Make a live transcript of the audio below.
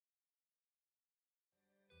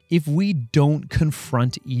if we don't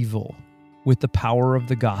confront evil with the power of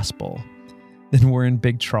the gospel, then we're in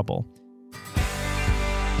big trouble.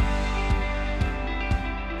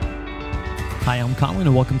 Hi, I'm Colin,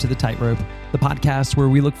 and welcome to The Tightrope, the podcast where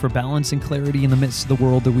we look for balance and clarity in the midst of the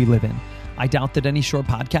world that we live in. I doubt that any short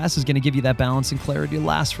podcast is going to give you that balance and clarity to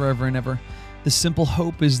last forever and ever. The simple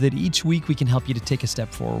hope is that each week we can help you to take a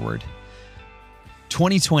step forward.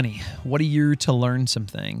 2020, what a year to learn some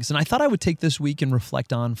things. And I thought I would take this week and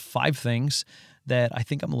reflect on 5 things that I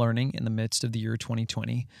think I'm learning in the midst of the year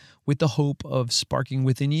 2020, with the hope of sparking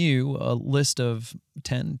within you a list of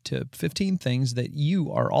 10 to 15 things that you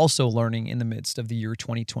are also learning in the midst of the year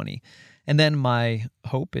 2020. And then my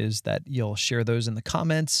hope is that you'll share those in the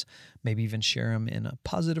comments, maybe even share them in a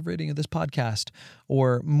positive rating of this podcast,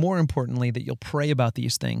 or more importantly, that you'll pray about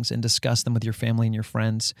these things and discuss them with your family and your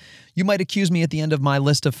friends. You might accuse me at the end of my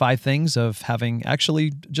list of 5 things of having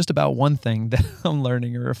actually just about one thing that I'm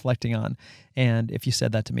learning or reflecting on. And if you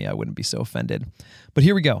said that to me, I wouldn't be so offended. But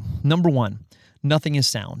here we go. Number 1, nothing is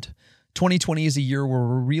sound. 2020 is a year where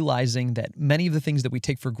we're realizing that many of the things that we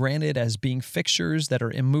take for granted as being fixtures that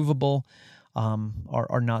are immovable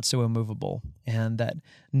are not so immovable, and that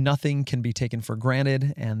nothing can be taken for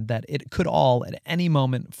granted, and that it could all at any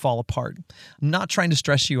moment fall apart. I'm not trying to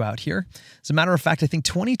stress you out here. As a matter of fact, I think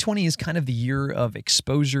 2020 is kind of the year of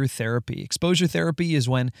exposure therapy. Exposure therapy is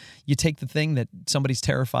when you take the thing that somebody's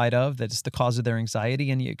terrified of, that's the cause of their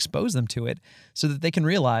anxiety, and you expose them to it so that they can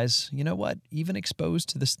realize, you know what, even exposed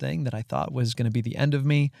to this thing that I thought was going to be the end of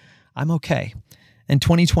me, I'm okay. And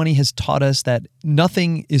 2020 has taught us that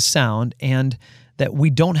nothing is sound and that we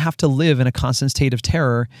don't have to live in a constant state of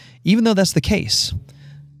terror, even though that's the case.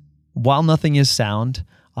 While nothing is sound,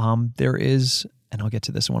 there is, and I'll get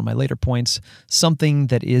to this in one of my later points, something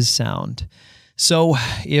that is sound. So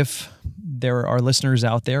if there are listeners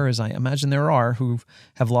out there, as I imagine there are, who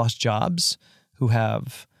have lost jobs, who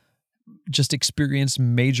have just experienced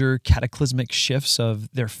major cataclysmic shifts of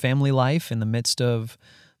their family life in the midst of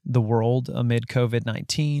the world amid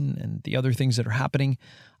COVID-19 and the other things that are happening,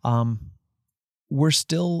 we're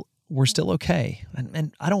still okay.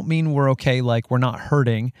 And I don't mean we're okay like we're not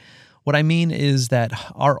hurting. What I mean is that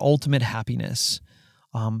our ultimate happiness,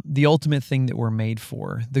 the ultimate thing that we're made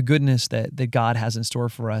for, the goodness that God has in store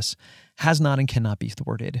for us, has not and cannot be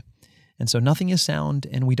thwarted. And so nothing is sound,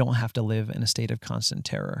 and we don't have to live in a state of constant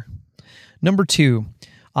terror. Number 2,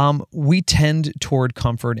 we tend toward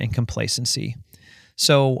comfort and complacency.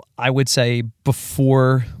 So I would say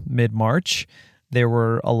before mid-March, there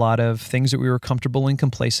were a lot of things that we were comfortable and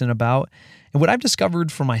complacent about. And what I've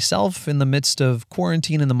discovered for myself in the midst of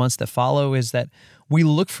quarantine and the months that follow is that we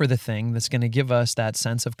look for the thing that's going to give us that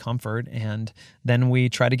sense of comfort, and then we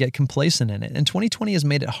try to get complacent in it. And 2020 has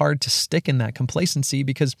made it hard to stick in that complacency,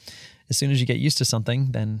 because as soon as you get used to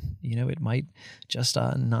something, then, it might just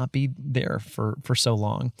not be there for so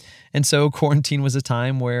long. And so quarantine was a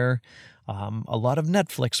time where a lot of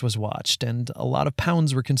Netflix was watched and a lot of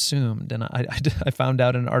pounds were consumed. And I found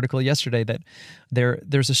out in an article yesterday that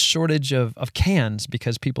there's a shortage of cans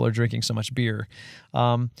because people are drinking so much beer.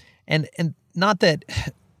 And not that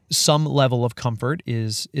some level of comfort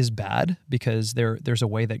is bad, because there's a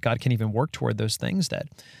way that God can even work toward those things, that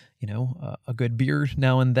a good beer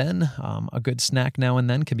now and then, a good snack now and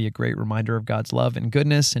then can be a great reminder of God's love and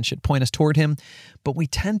goodness and should point us toward Him. But we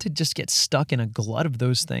tend to just get stuck in a glut of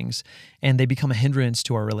those things, and they become a hindrance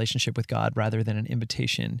to our relationship with God rather than an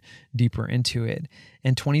invitation deeper into it.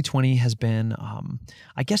 And 2020 has been,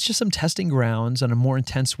 I guess, just some testing grounds in a more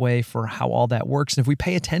intense way for how all that works. And if we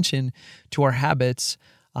pay attention to our habits,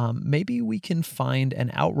 maybe we can find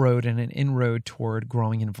an outroad and an inroad toward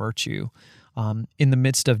growing in virtue. In the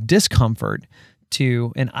midst of discomfort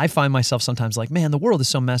and I find myself sometimes like, man, the world is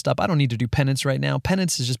so messed up. I don't need to do penance right now.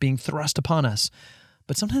 Penance is just being thrust upon us.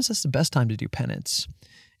 But sometimes that's the best time to do penance.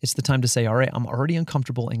 It's the time to say, all right, I'm already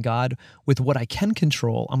uncomfortable, and God, with what I can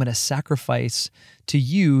control, I'm going to sacrifice to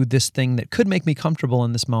you this thing that could make me comfortable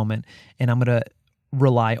in this moment, and I'm going to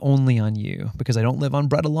rely only on you, because I don't live on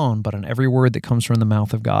bread alone, but on every word that comes from the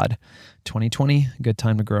mouth of God. 2020, good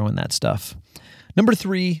time to grow in that stuff. Number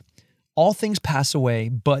 3, all things pass away,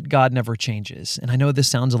 but God never changes. And I know this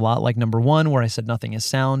sounds a lot like number 1, where I said nothing is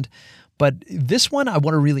sound, but this one I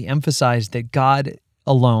want to really emphasize that God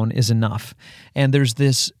alone is enough. And there's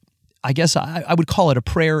this, I guess I would call it a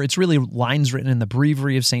prayer. It's really lines written in the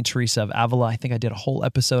Breviary of St. Teresa of Avila. I think I did a whole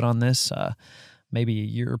episode on this maybe a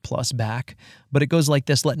year plus back. But it goes like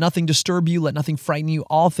this: let nothing disturb you, let nothing frighten you,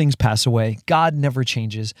 all things pass away. God never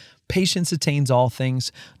changes. Patience attains all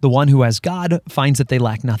things. The one who has God finds that they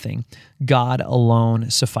lack nothing. God alone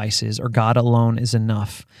suffices, or God alone is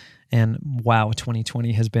enough. And wow,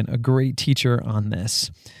 2020 has been a great teacher on this,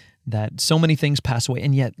 that so many things pass away,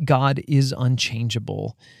 and yet God is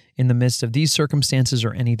unchangeable in the midst of these circumstances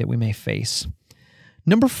or any that we may face.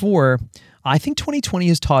 Number 4, I think 2020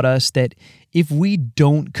 has taught us that if we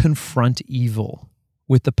don't confront evil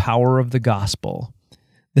with the power of the gospel,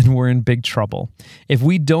 then we're in big trouble. If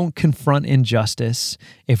we don't confront injustice,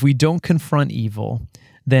 if we don't confront evil,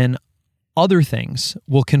 then other things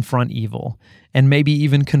will confront evil, and maybe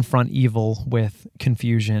even confront evil with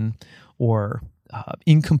confusion or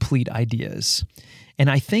incomplete ideas. And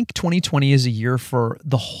I think 2020 is a year for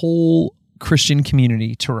the whole Christian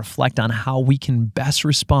community to reflect on how we can best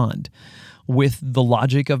respond with the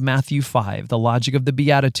logic of Matthew 5, the logic of the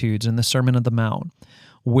Beatitudes and the Sermon on the Mount,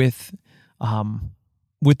 with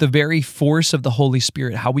the very force of the Holy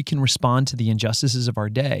Spirit, how we can respond to the injustices of our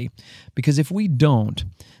day. Because if we don't,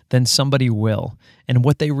 then somebody will. And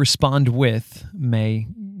what they respond with may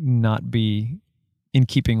not be in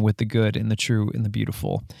keeping with the good and the true and the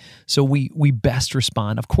beautiful. So we best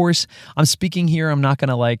respond. Of course, I'm speaking here, I'm not going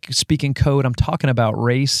to speak in code. I'm talking about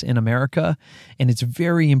race in America, and it's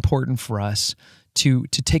very important for us to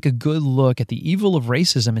take a good look at the evil of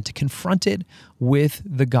racism and to confront it with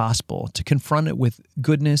the gospel, to confront it with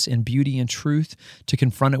goodness and beauty and truth, to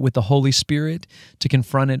confront it with the Holy Spirit, to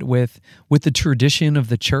confront it with the tradition of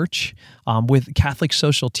the church, with Catholic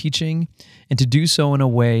social teaching, and to do so in a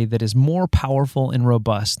way that is more powerful and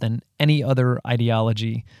robust than any other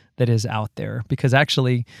ideology that is out there. Because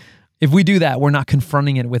actually, if we do that, we're not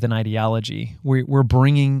confronting it with an ideology. We're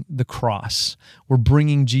bringing the cross. We're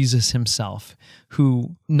bringing Jesus himself,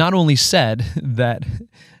 who not only said that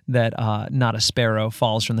not a sparrow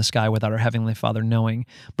falls from the sky without our Heavenly Father knowing,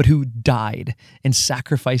 but who died and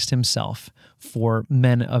sacrificed himself for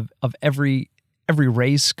men of every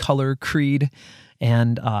race, color, creed.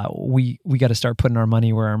 And we got to start putting our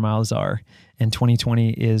money where our mouths are. And 2020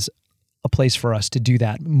 is a place for us to do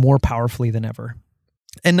that more powerfully than ever.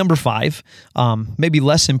 And number 5, maybe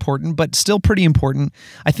less important, but still pretty important.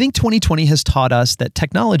 I think 2020 has taught us that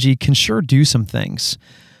technology can sure do some things.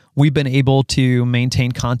 We've been able to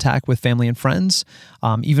maintain contact with family and friends,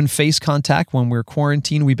 even face contact when we're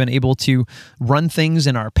quarantined. We've been able to run things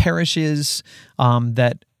in our parishes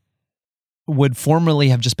that would formerly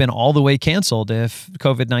have just been all the way canceled if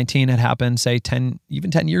COVID-19 had happened, say, 10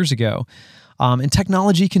 years ago. And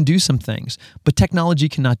technology can do some things, but technology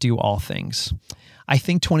cannot do all things. I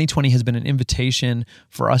think 2020 has been an invitation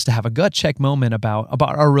for us to have a gut check moment about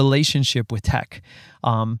our relationship with tech.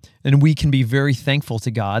 And we can be very thankful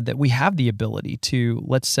to God that we have the ability to,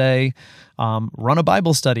 let's say, run a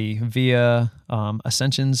Bible study via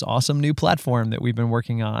Ascension's awesome new platform that we've been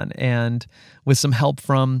working on. And with some help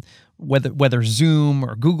from whether Zoom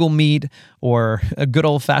or Google Meet or a good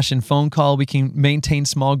old-fashioned phone call, we can maintain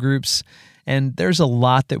small groups. And there's a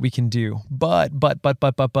lot that we can do, but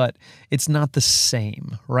it's not the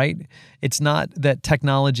same, right? It's not that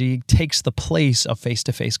technology takes the place of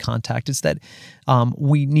face-to-face contact. It's that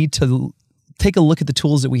we need to take a look at the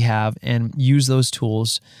tools that we have and use those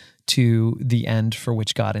tools to the end for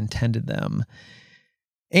which God intended them.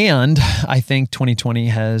 And I think 2020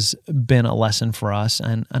 has been a lesson for us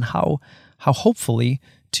and how hopefully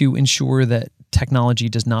to ensure that technology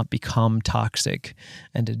does not become toxic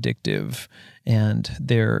and addictive. And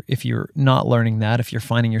if you're not learning that, if you're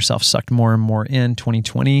finding yourself sucked more and more in,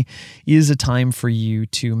 2020 is a time for you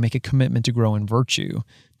to make a commitment to grow in virtue,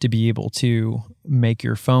 to be able to make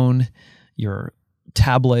your phone, your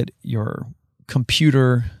tablet, your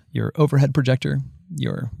computer, your overhead projector,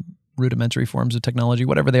 your rudimentary forms of technology,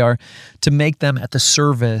 whatever they are, to make them at the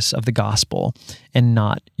service of the gospel and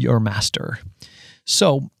not your master.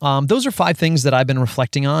 So those are 5 things that I've been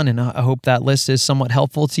reflecting on, and I hope that list is somewhat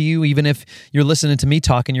helpful to you. Even if you're listening to me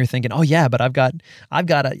talk and you're thinking, "Oh yeah, but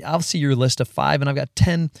I'll see your list of 5, and I've got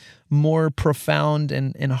 10 more profound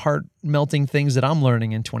and heart melting things that I'm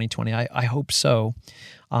learning in 2020." I hope so.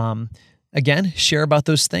 Again, share about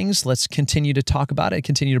those things. Let's continue to talk about it.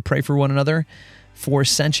 Continue to pray for one another. For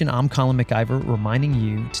Ascension, I'm Colin McIver, reminding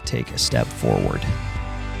you to take a step forward.